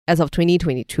as of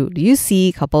 2022, do you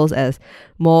see couples as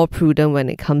more prudent when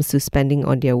it comes to spending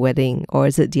on their wedding, or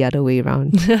is it the other way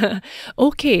around?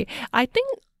 Okay, I think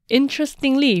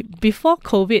interestingly, before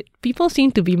COVID, people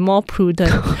seem to be more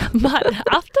prudent. But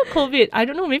after COVID, I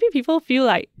don't know, maybe people feel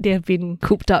like they have been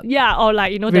Cooped up. Yeah, or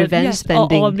like, Revenge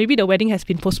spending. Or maybe the wedding has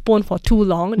been postponed for too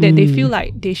long, that they feel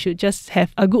like they should just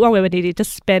have a good one where they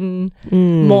just spend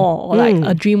more, or like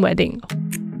a dream wedding.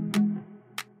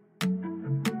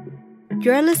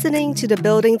 You're listening to the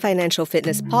Building Financial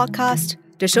Fitness podcast,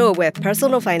 the show where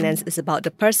personal finance is about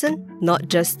the person, not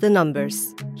just the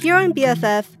numbers. Here on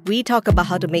BFF, we talk about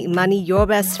how to make money your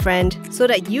best friend so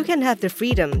that you can have the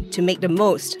freedom to make the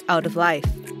most out of life.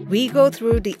 We go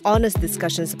through the honest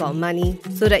discussions about money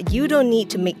so that you don't need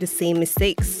to make the same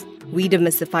mistakes. We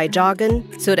demystify jargon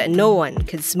so that no one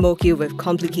can smoke you with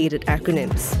complicated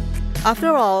acronyms.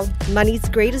 After all, money's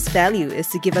greatest value is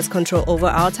to give us control over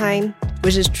our time,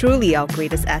 which is truly our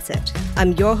greatest asset.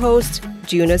 I'm your host,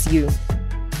 Junus Yu.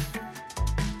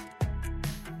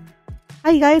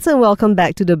 Hi guys, and welcome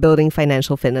back to the Building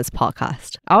Financial Fitness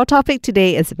podcast. Our topic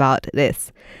today is about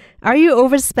this. Are you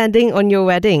overspending on your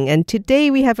wedding? And today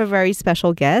we have a very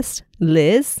special guest,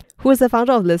 Liz, who is the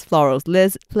founder of Liz Florals.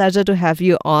 Liz, pleasure to have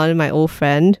you on, my old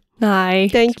friend. Hi.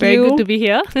 Thank you. Very good to be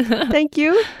here. Thank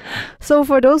you. So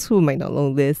for those who might not know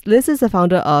Liz, Liz is the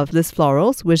founder of Liz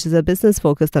Florals, which is a business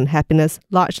focused on happiness,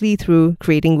 largely through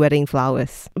creating wedding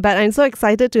flowers. But I'm so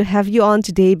excited to have you on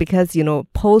today because,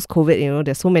 post-COVID,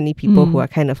 there's so many people who are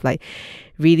kind of like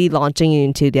really launching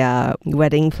into their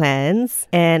wedding plans.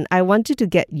 And I wanted to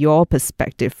get your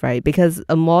perspective, right? Because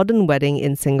a modern wedding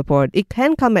in Singapore, it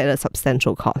can come at a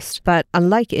substantial cost. But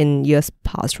unlike in years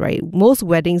past, right? Most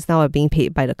weddings now are being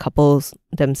paid by the couples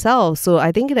themselves. So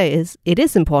I think it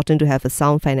is important to have a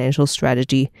sound financial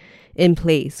strategy in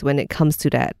place when it comes to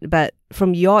that. But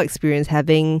from your experience,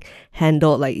 having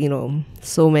handled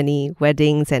so many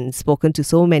weddings and spoken to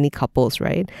so many couples,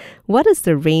 right? What is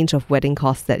the range of wedding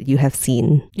costs that you have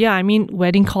seen? Yeah,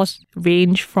 wedding costs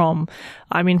range from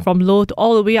low to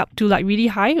all the way up to like really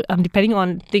high, depending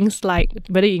on things like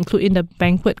whether you include in the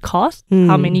banquet cost,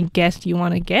 how many guests you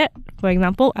want to get. For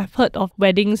example, I've heard of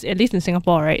weddings, at least in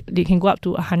Singapore, right? They can go up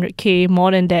to 100K,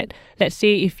 more than that. Let's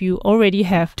say if you already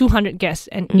have 200 guests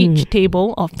and each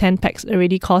table of 10 packs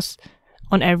already costs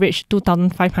on average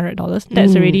 $2,500.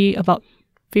 That's already about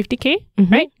 50K,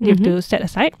 right? You have to set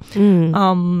aside.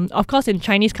 Of course, in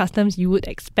Chinese customs, you would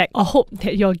expect or hope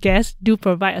that your guests do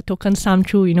provide a token sum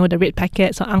through, the red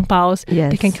packets or ang paos.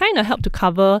 Yes. They can kind of help to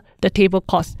cover the table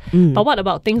costs. But what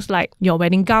about things like your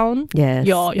wedding gown,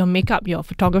 your makeup, your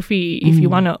photography? If you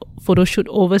want a photo shoot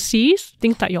overseas,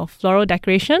 things like your floral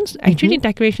decorations. Actually,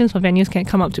 decorations for venues can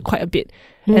come up to quite a bit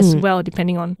as well,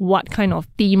 depending on what kind of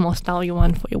theme or style you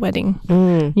want for your wedding.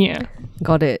 Yeah.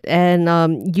 Got it.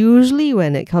 And usually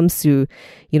when it comes to,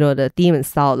 the theme and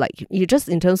style, like you just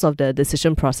in terms of the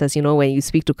decision process, when you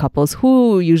speak to couples,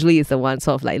 who usually is the one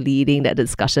sort of like leading that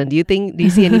discussion? Do you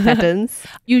see any patterns?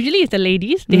 Usually it's the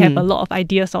ladies. They have a lot of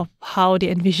ideas of how they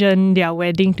envision their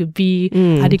wedding to be.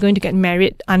 Are they going to get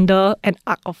married under an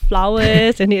arc of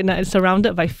flowers and it's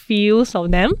surrounded by fields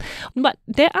of them? But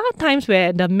there are times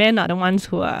where the men are the ones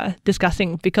who are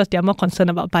discussing because they are more concerned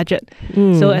about budget.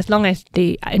 So as long as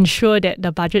they ensure that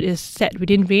the budget is set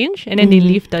within range, and then they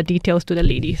leave the details to the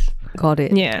ladies. Got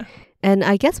it. Yeah. And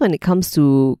I guess when it comes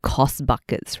to cost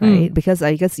buckets, right? Because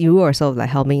I guess you are sort of like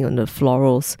helping on the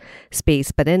florals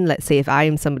space. But then let's say if I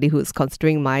am somebody who's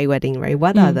considering my wedding, right?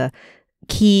 What are the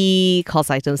key cost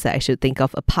items that I should think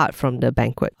of apart from the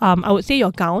banquet? I would say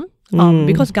your gown.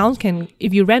 Because gowns can,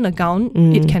 if you rent a gown,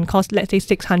 it can cost, let's say,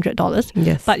 $600.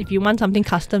 Yes. But if you want something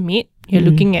custom made, you're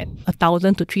looking at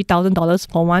 $1,000 to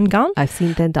 $3,000 for one gown. I've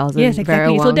seen 10,000. Yes,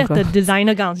 exactly. So that's the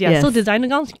designer gowns. Yeah. Yes. So designer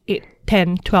gowns, 8,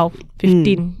 10, 12,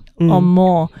 15 or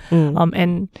more.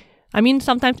 And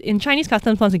sometimes in Chinese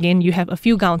customs, once again, you have a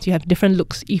few gowns, you have different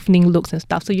looks, evening looks and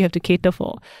stuff. So you have to cater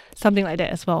for something like that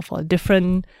as well, for a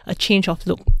change of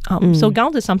look. So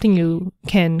gowns is something you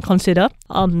can consider.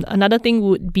 Another thing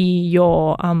would be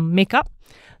your makeup.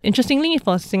 Interestingly,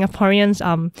 for Singaporeans,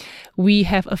 we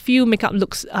have a few makeup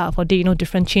looks for day,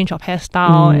 different change of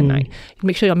hairstyle and like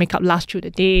make sure your makeup lasts through the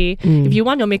day. If you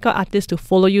want your makeup artist to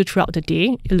follow you throughout the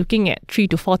day, you're looking at $3,000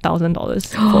 to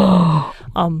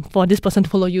 $4,000 for this person to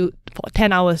follow you for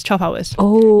 10 hours, 12 hours.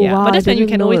 Oh, yeah. Wow. But that's when you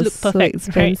can always look perfect. So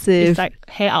expensive. Right? It's like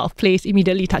hair out of place,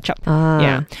 immediately touch up.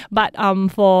 Yeah. But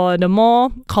for the more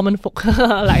common folk,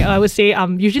 like I would say,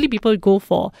 usually people go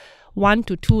for 1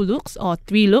 to 2 looks or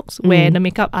 3 looks where the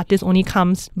makeup artist only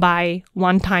comes by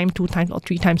 1 time, 2 times or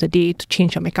 3 times a day to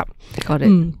change your makeup. Got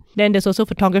it. Then there's also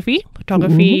photography.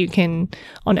 Photography, you can,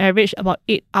 on average, about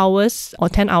 8 hours or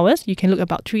 10 hours, you can look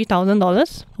about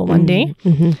 $3,000 for one day.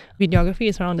 Videography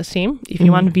is around the same. If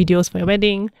you want videos for your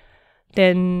wedding,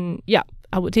 then yeah,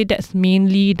 I would say that's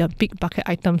mainly the big bucket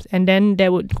items. And then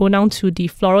there would go down to the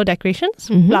floral decorations,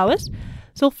 flowers.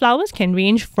 So flowers can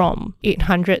range from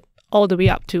 800 all the way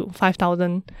up to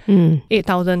 5,000,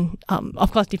 8,000.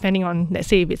 Of course, depending on, let's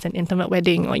say, if it's an intimate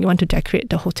wedding or you want to decorate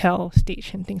the hotel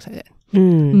stage and things like that.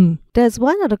 There's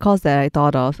one other cost that I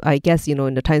thought of, I guess,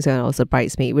 in the times when I was a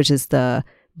bridesmaid, which is the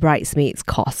bridesmaid's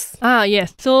cost.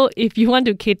 Yes. So if you want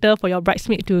to cater for your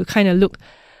bridesmaid to kind of look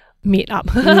made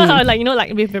up,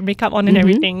 like with the makeup on and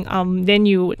everything, then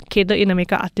you would cater in a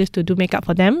makeup artist to do makeup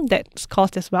for them. That's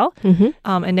cost as well.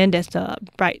 And then there's the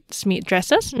bridesmaid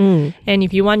dresses. And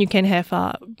if you want, you can have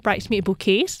bridesmaid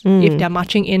bouquets if they're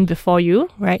marching in before you,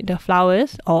 right? The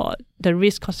flowers or the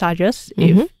wrist corsages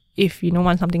if you don't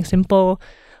want something simple.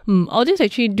 All this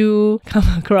actually do come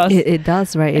across. It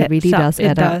does, right? It really does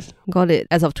add up. Got it.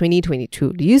 As of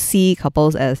 2022, do you see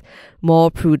couples as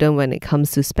more prudent when it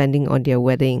comes to spending on their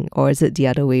wedding, or is it the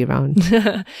other way around?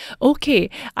 Okay,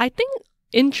 I think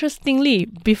interestingly,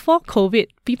 before COVID,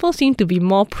 people seem to be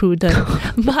more prudent.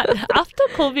 But after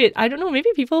COVID, I don't know, maybe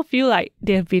people feel like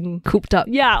they have been cooped up.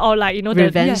 Yeah, or like,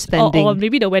 revenge spending. Or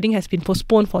maybe the wedding has been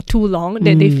postponed for too long,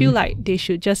 that they feel like they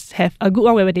should just have a good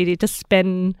one where they just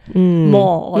spend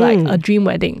more, or like a dream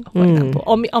wedding, for example.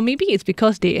 Or maybe it's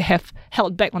because they have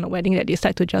held back on a wedding that they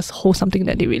decide to just hold something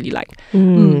that they really like.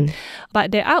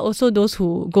 But there are also those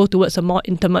who go towards a more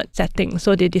intimate setting.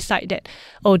 So they decide that,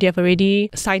 they have already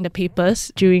signed the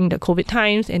papers during the COVID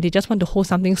times and they just want to hold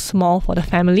something small for the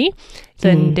family.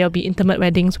 Then there'll be intimate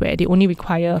weddings where they only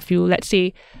require a few, let's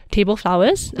say, table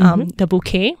flowers, the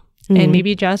bouquet, and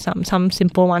maybe just some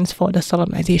simple ones for the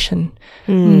solemnization.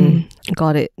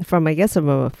 Got it. From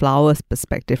a flowers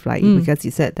perspective, like because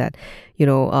you said that,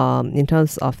 in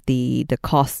terms of the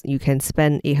cost, you can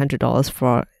spend $800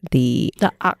 for the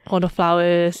arc or the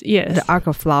flowers. Yes, the arc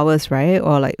of flowers, right?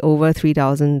 Or like over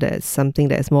 3,000. That's something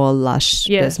that's more lush.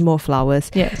 Yes, there's more flowers.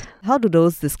 Yes. How do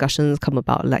those discussions come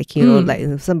about? Like like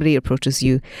if somebody approaches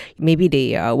you, maybe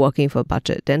they are working for a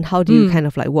budget. Then how do you kind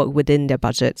of like work within their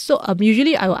budget? So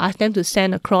usually I will ask them to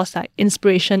send across like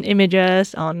inspiration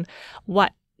images on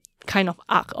what kind of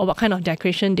arc or what kind of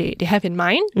decoration they have in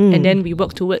mind, and then we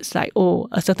work towards like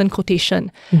a certain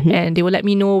quotation, and they will let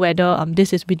me know whether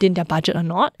this is within their budget or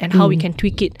not, and how we can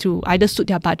tweak it to either suit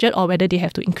their budget or whether they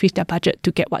have to increase their budget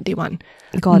to get what they want.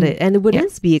 Got it. And would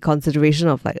this be a consideration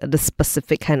of like the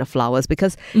specific kind of flowers?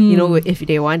 Because if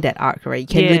they want that arc, right, you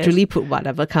can literally put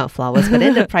whatever kind of flowers, but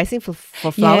then the pricing for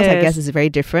flowers, I guess, is very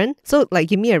different. So like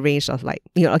give me a range of like,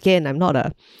 again,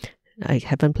 I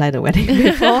haven't planned a wedding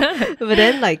before, but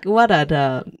then like what are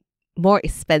the more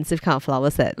expensive kind of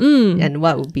flowers that and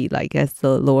what would be like as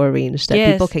the lower range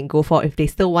that people can go for if they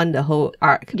still want the whole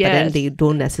arc, but then they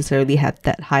don't necessarily have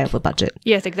that high of a budget?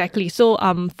 Yes, exactly. So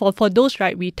for those,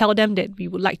 right, we tell them that we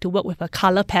would like to work with a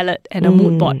color palette and a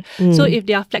mood board. So if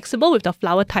they are flexible with the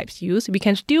flower types used, we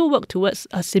can still work towards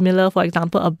a similar, for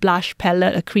example, a blush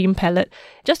palette, a cream palette,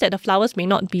 just that the flowers may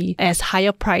not be as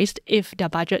higher priced if their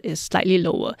budget is slightly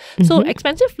lower. So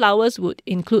expensive flowers would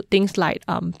include things like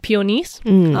peonies,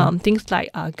 things like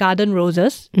garden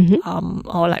roses,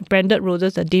 or like branded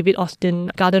roses, the David Austin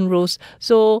garden rose.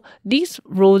 So these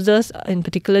roses in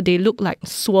particular, they look like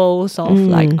swirls of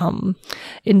like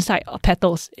inside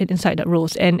petals inside the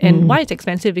rose. And why it's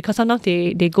expensive? Because sometimes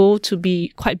they go to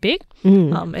be quite big,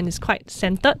 and it's quite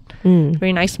scented,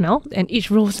 very nice smell. And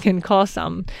each rose can cost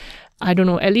I don't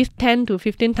know, at least 10 to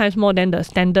 15 times more than the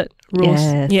standard rose.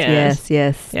 Yes.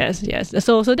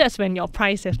 So that's when your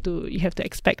price you have to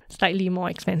expect slightly more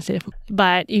expensive.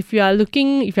 But if you are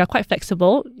quite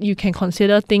flexible, you can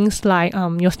consider things like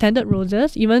your standard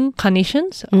roses, even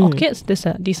carnations, orchids.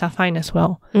 These are fine as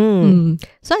well.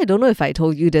 So I don't know if I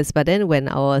told you this, but then when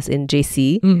I was in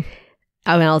JC,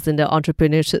 when I was in the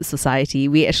Entrepreneurship Society,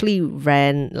 we actually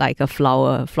ran like a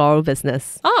floral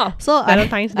business. So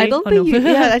Valentine's Day? I don't think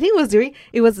I think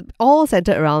it was all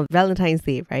centered around Valentine's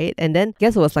Day, right? And then I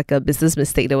guess it was like a business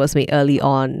mistake that was made early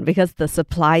on because the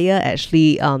supplier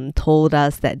actually told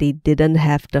us that they didn't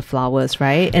have the flowers,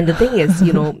 right? And the thing is,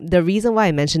 the reason why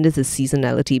I mentioned this is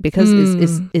seasonality, because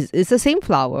it's the same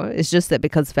flower. It's just that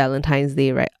because Valentine's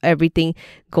Day, right, everything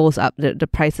goes up, the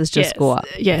prices just go up.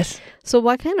 Yes. So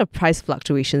what kind of price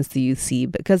fluctuations do you see?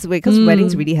 Because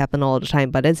weddings really happen all the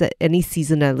time, but is there any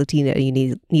seasonality that you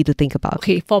need to think about?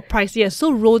 Okay, for price, yes.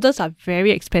 So roses are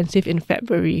very expensive in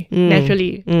February,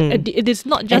 naturally. It is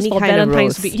not just Any for kind of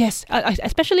Valentine's rose. Week. Yes,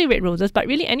 especially red roses, but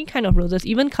really any kind of roses,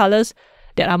 even colours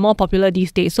that are more popular these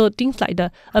days. So things like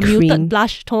a muted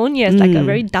blush tone, yes, like a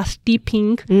very dusty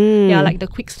pink. Yeah, like the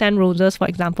quicksand roses, for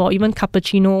example, or even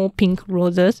cappuccino pink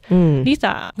roses. These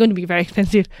are going to be very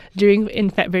expensive in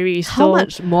February. How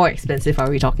much more expensive are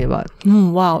we talking about?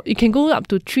 Wow, it can go up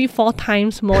to 3-4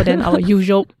 times more than our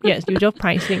usual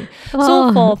pricing.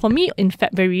 So for me in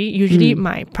February, usually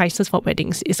my prices for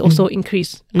weddings is also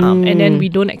increased, and then we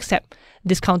don't accept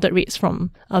discounted rates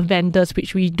from vendors,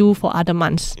 which we do for other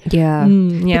months. Yeah.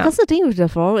 Because the thing with the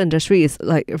floral industry is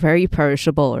like very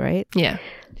perishable, right? Yeah.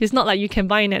 It's not like you can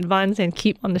buy in advance and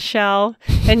keep on the shelf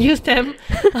and use them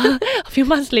a few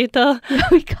months later. No,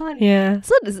 we can't. Yeah.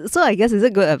 So I guess is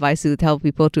it good advice to tell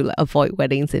people to like avoid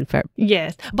weddings in Feb?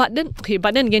 Yes. But then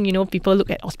again, people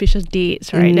look at auspicious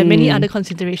dates, right? There are many other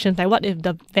considerations, like what if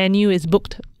the venue is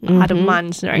booked other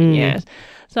months, right? Yes.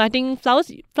 So I think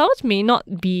flowers may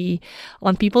not be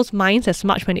on people's minds as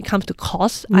much when it comes to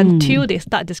cost until they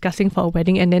start discussing for a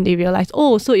wedding, and then they realize,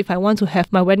 oh, so if I want to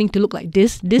have my wedding to look like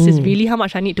this is really how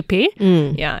much I need to pay.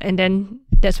 Yeah, and then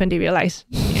that's when they realize.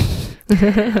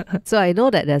 So I know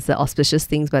that there's the auspicious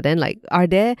things, but then like, are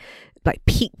there like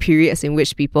peak periods in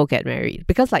which people get married?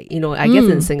 Because like, I guess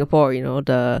in Singapore,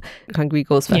 the Hungry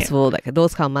Ghost Festival, like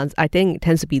those kind of months, I think it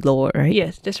tends to be lower, right?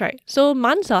 Yes, that's right. So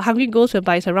months Hungry Ghost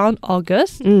whereby it's around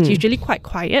August. It's usually quite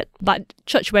quiet, but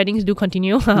church weddings do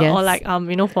continue. Yes. Or like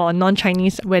for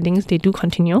non-Chinese weddings, they do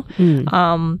continue.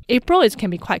 April can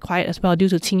be quite quiet as well due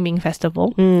to Qingming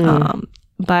Festival.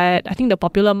 But I think the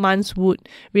popular months would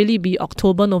really be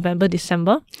October, November,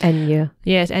 December. And year.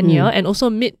 Yes, and year. And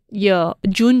also mid-year,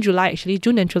 June, July actually.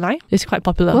 June and July is quite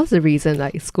popular. What's the reason?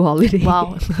 Like school holiday?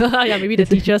 Wow. Yeah, maybe the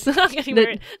teachers getting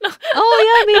married. No.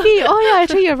 Oh yeah, maybe. Oh yeah,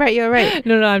 actually you're right.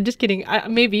 No, I'm just kidding.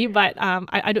 Maybe, but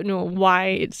I don't know why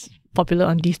it's popular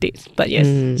on these dates, but yes,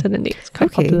 certainly it's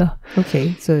quite popular.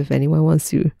 Okay, so if anyone wants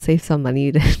to save some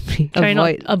money, then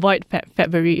avoid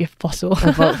February if possible.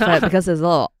 Avoid Feb, because there's a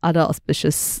lot of other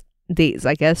auspicious dates,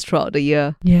 I guess, throughout the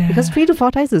year. Yeah. Because 3 to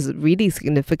 4 times is really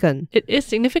significant. It is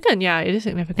significant, yeah, it is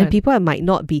significant. And people might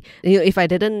not be, if I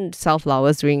didn't sell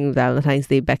flowers during Valentine's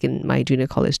Day back in my junior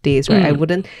college days, right, I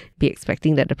wouldn't be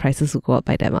expecting that the prices would go up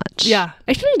by that much. Yeah.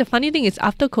 Actually, the funny thing is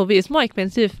after COVID, it's more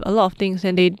expensive, a lot of things,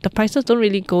 and the prices don't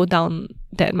really go down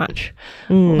that much.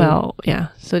 Well, yeah.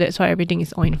 So that's why everything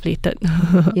is all inflated.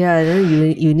 Yeah,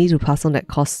 then you need to pass on that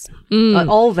cost.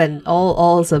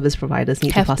 All service providers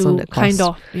need to pass on that cost. Kind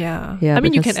of, yeah. I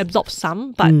mean, you can absorb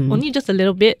some, but only just a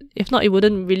little bit. If not, it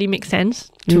wouldn't really make sense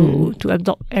to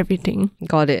absorb everything.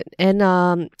 Got it. And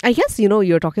I guess,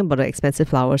 you're talking about the expensive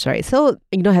flowers, right? So,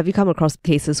 have you come across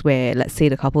cases where, let's say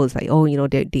the couple is like,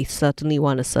 they certainly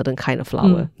want a certain kind of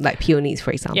flower, like peonies,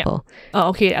 for example. Yeah. Oh,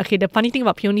 okay. The funny thing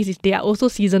about peonies is they are also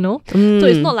seasonal. So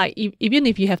it's not like even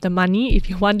if you have the money, if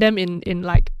you want them in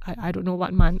like, I don't know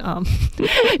what month,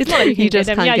 it's not like you can get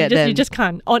them. Yeah, you just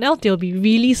can't. Or else they'll be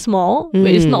really small, but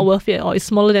it's not worth it, or it's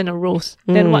smaller than a rose.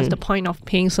 Then what's the point of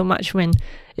paying so much when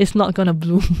it's not going to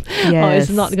bloom or it's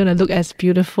not going to look as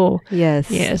beautiful?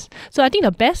 Yes. So I think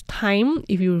the best time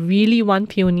if you really want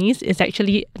peonies is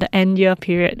actually the end year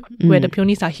period where the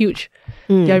peonies are huge.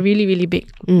 They're really, really big.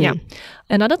 Yeah.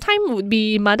 Another time would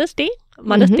be Mother's Day.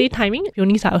 Mother's Day timing.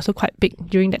 Peonies are also quite big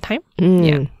during that time.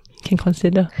 Yeah. Can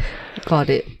consider. Got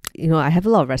it. I have a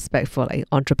lot of respect for like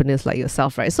entrepreneurs like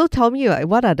yourself, right? So tell me, like,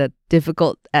 what are the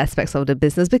difficult aspects of the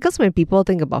business? Because when people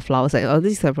think about flowers, like, at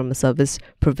least from a service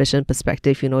provision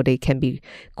perspective, they can be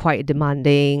quite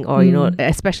demanding, or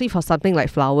especially for something like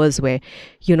flowers, where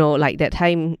like that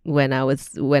time when I was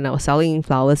selling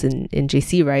flowers in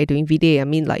JC, right, doing VDA. I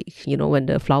mean, like, when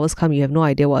the flowers come, you have no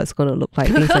idea what it's going to look like,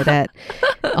 things like that.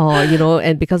 Or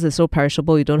and because it's so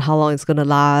perishable, you don't know how long it's going to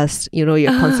last. You're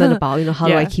concerned about how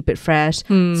do I keep it fresh.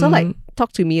 So like,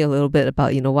 talk to me a little bit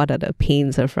about what are the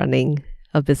pains of running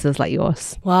a business like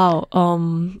yours? Wow.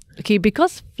 Okay,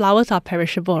 because flowers are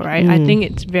perishable, right? I think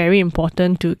it's very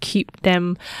important to keep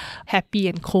them happy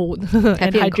and cold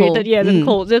and hydrated. Cold. Yes, and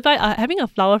cold. So having a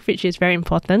flower fridge is very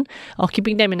important, or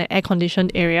keeping them in an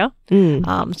air-conditioned area.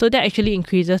 So that actually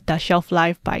increases the shelf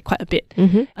life by quite a bit.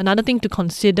 Another thing to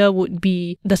consider would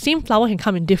be the same flower can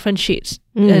come in different shades.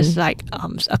 It's like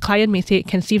a client may say,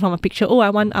 can see from a picture, I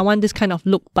want this kind of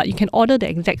look, but you can order the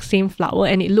exact same flower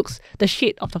and the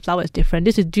shade of the flower is different.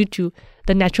 This is due to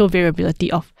the natural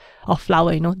variability of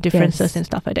flower, differences Yes. and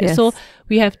stuff like that. Yes. So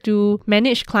we have to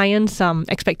manage clients'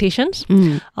 expectations,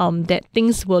 that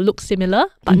things will look similar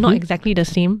but not exactly the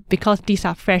same, because these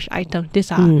are fresh items.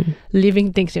 These are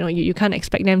living things. You can't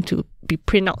expect them to be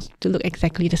print out to look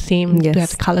exactly the same, Yes. to have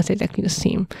the colors exactly the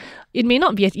same. It may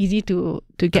not be as easy to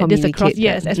get this across. Communicate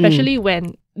Yes, that. especially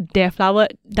when their flower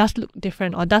does look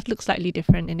different or does look slightly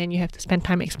different, and then you have to spend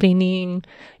time explaining.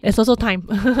 It's also time.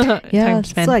 Yeah, time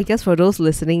spent. so I guess for those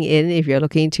listening in, if you're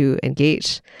looking to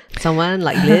engage someone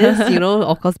like Liz,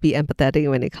 of course, be empathetic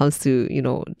when it comes to,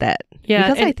 that. Yeah,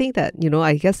 Because and- I think that,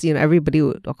 I guess, everybody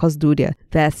would, of course, do their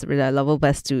best, their level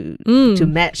best to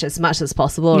match as much as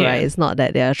possible, Yeah. right? It's not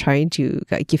that they're trying to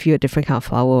give you a different kind of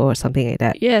flower or something like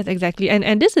that. Yes, exactly.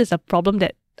 And this is a problem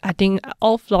that I think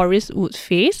all florists would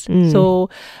face. Mm.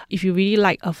 So if you really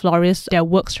like a florist, their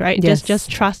works, right? Yes. Just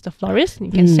trust the florist.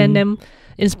 You can send them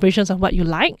inspirations of what you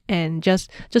like, and just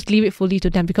leave it fully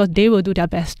to them, because they will do their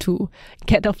best to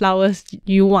get the flowers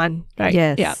you want, right?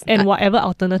 Yes. Yeah. And whatever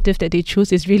alternative that they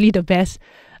choose is really the best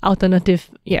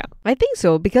alternative. Yeah. I think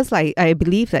so, because I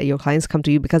believe that your clients come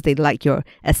to you because they like your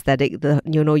aesthetic,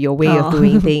 your way of Oh.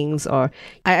 doing things, or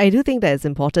I do think that it's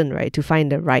important, right, to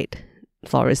find the right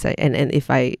florist. And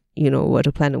if I were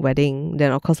to plan a wedding,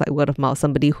 then of course, like, word of mouth,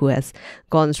 somebody who has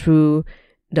gone through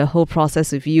the whole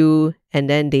process with you, and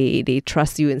then they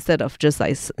trust you, instead of just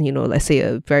like, let's say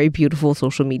a very beautiful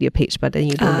social media page, but then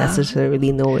you don't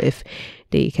necessarily know if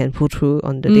they can pull through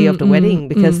on the day of the wedding,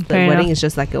 because the fair wedding enough. is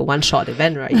just like a one-shot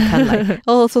event, right? You can't like,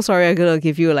 oh, so sorry, I'm gonna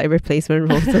give you like replacement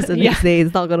roses the next day.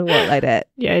 It's not gonna work like that.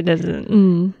 Yeah, it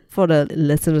doesn't. For the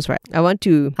listeners, right, I want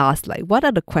to ask, like, what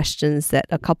are the questions that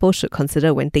a couple should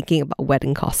consider when thinking about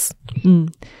wedding costs?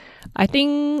 I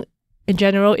think in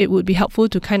general, it would be helpful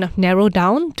to kind of narrow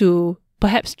down to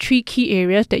perhaps 3 key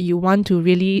areas that you want to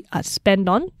really spend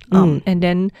on. And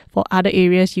then for other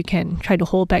areas, you can try to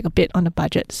hold back a bit on the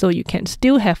budget, so you can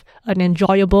still have an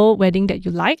enjoyable wedding that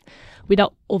you like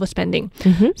without overspending.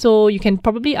 So you can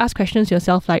probably ask questions to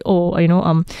yourself like,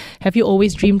 have you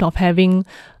always dreamed of having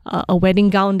a wedding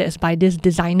gown that's by this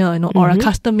designer, or a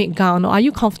custom-made gown? Or are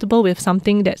you comfortable with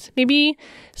something that's maybe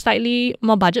slightly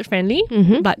more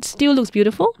budget-friendly, but still looks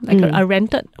beautiful, like a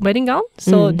rented wedding gown?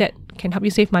 So that can help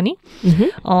you save money.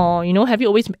 Or, have you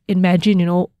always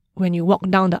imagined, when you walk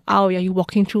down the aisle, are you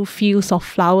walking through fields of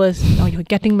flowers, or you're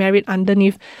getting married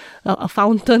underneath a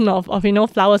fountain of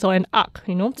flowers, or an arc,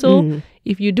 So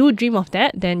if you do dream of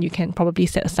that, then you can probably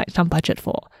set aside some budget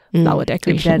for flower If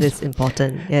decorations. that is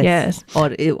important, yes.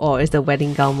 Or is the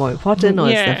wedding gown more important, or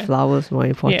is the flowers more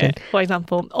important? Yeah, for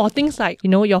example. Or things like,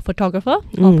 your photographer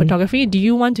or photography. Do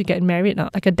you want to get married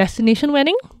like a destination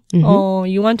wedding? Or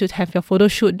you want to have your photo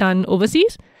shoot done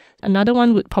overseas? Another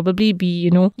one would probably be,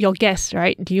 your guests,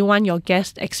 right? Do you want your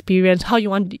guest experience, how you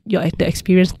want the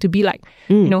experience to be like,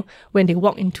 when they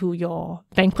walk into your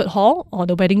banquet hall or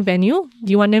the wedding venue?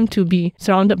 Do you want them to be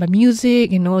surrounded by music,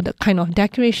 the kind of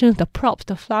decorations, the props,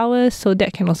 the flowers? So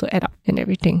that can also add up and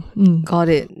everything. Got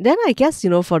it. Then I guess,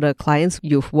 for the clients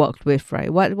you've worked with, right,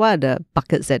 what are the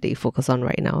buckets that they focus on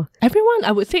right now? Everyone,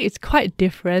 I would say it's quite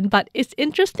different, but it's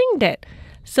interesting that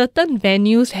certain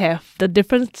venues have the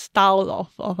different style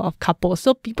of couples.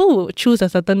 So people who choose a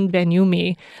certain venue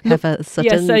may Have a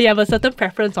certain... you have a certain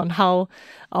preference on how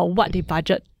what they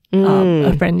budget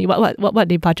friendly, what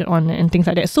they budget on and things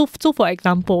like that. So for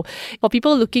example, for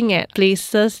people looking at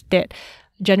places that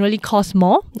generally cost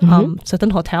more, certain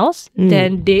hotels,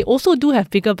 then they also do have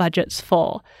bigger budgets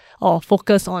for or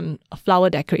focus on flower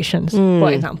decorations,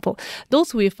 for example.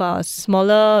 Those with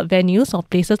smaller venues or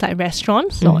places like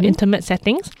restaurants or intimate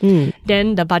settings,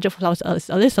 then the budget for flowers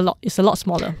is a lot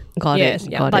smaller. Got it.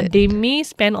 But they may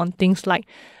spend on things like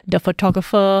the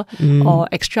photographer or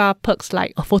extra perks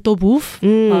like a photo booth,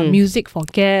 music for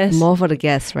guests. More for the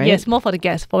guests, right? Yes, more for the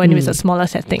guests for when it's a smaller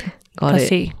setting. Got it.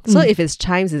 Se. So if it's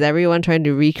chimes, is everyone trying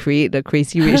to recreate the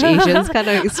Crazy Rich Asians kind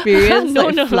of experience?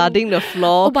 No. Flooding the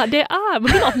floor? Oh, but there are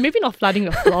maybe not flooding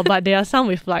the floor, but there are some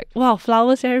with like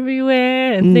flowers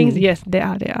everywhere and things. Yes, there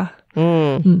are.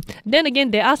 Then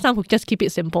again, there are some who just keep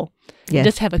it simple. Yes.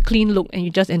 Just have a clean look and you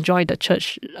just enjoy the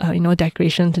church,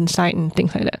 decorations inside and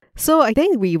things like that. So I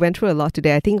think we went through a lot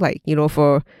today. I think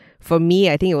for me,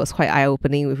 I think it was quite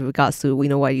eye-opening with regards to,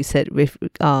 what you said with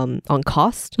on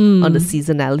cost, on the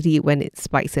seasonality, when it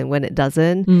spikes and when it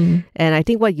doesn't. And I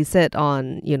think what you said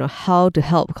on, how to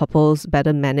help couples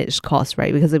better manage costs,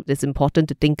 right? Because it's important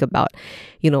to think about,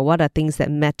 what are things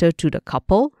that matter to the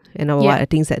couple and what are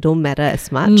things that don't matter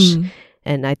as much.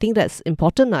 And I think that's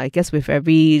important. I guess with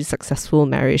every successful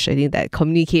marriage, I think that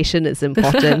communication is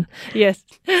important. Yes.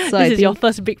 So This is your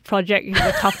first big project as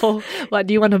a couple. What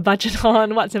do you want to budget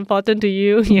on? What's important to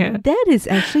you? Yeah. That is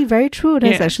actually very true.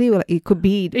 That's actually, it could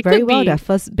be very well their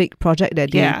first big project that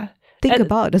they think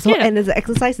about. And there's an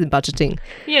exercise in budgeting.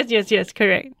 Yes,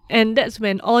 correct. And that's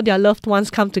when all their loved ones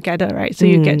come together, right? So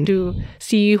you get to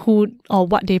see who or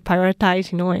what they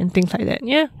prioritize, and things like that.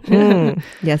 Yeah.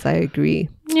 Yes, I agree.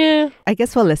 Yeah. I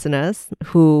guess for listeners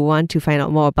who want to find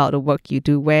out more about the work you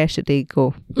do, where should they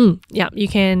go? Yeah, you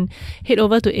can head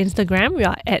over to Instagram. We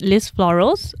are at Liz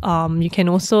Florals. You can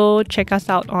also check us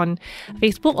out on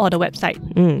Facebook or the website.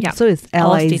 Yeah. So it's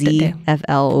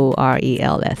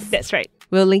LIZFLORALS. That's right.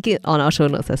 We'll link it on our show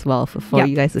notes as well for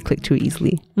you guys to click through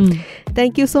easily.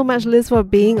 Thank you so much, Liz, for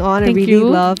being on. I really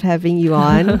loved having you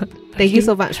on. Thank you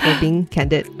so much for being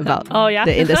candid about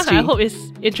the industry. I hope it's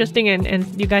interesting and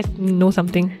you guys know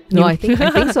something new. No, I think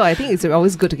so. I think it's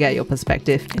always good to get your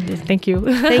perspective. Thank you.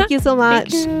 Thank you so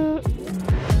much. Thank you.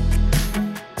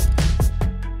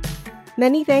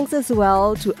 Many thanks as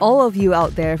well to all of you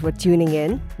out there for tuning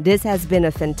in. This has been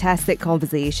a fantastic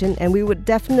conversation and we would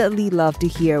definitely love to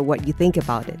hear what you think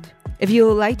about it. If you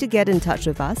would like to get in touch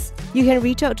with us, you can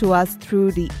reach out to us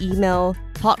through the email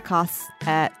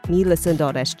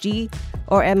podcasts@melisten.sg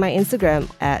or at my Instagram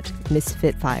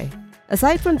 @misfitfi.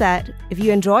 Aside from that, if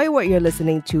you enjoy what you're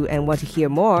listening to and want to hear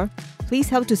more, please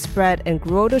help to spread and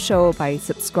grow the show by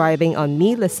subscribing on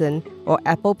Me Listen or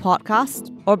Apple Podcasts,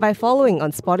 or by following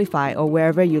on Spotify or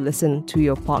wherever you listen to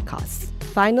your podcasts.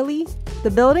 Finally, the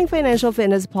Building Financial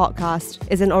Fitness podcast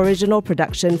is an original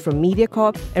production from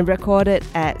MediaCorp and recorded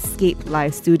at Scape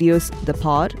Live Studios, The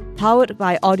Pod, powered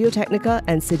by Audio-Technica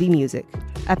and City Music.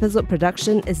 Episode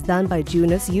production is done by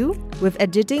Jonas Yu, with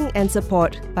editing and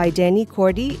support by Danny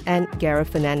Cordy and Gareth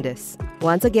Fernandez.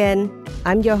 Once again,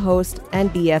 I'm your host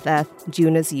and BFF,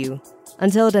 Jonas Yu.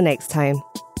 Until the next time.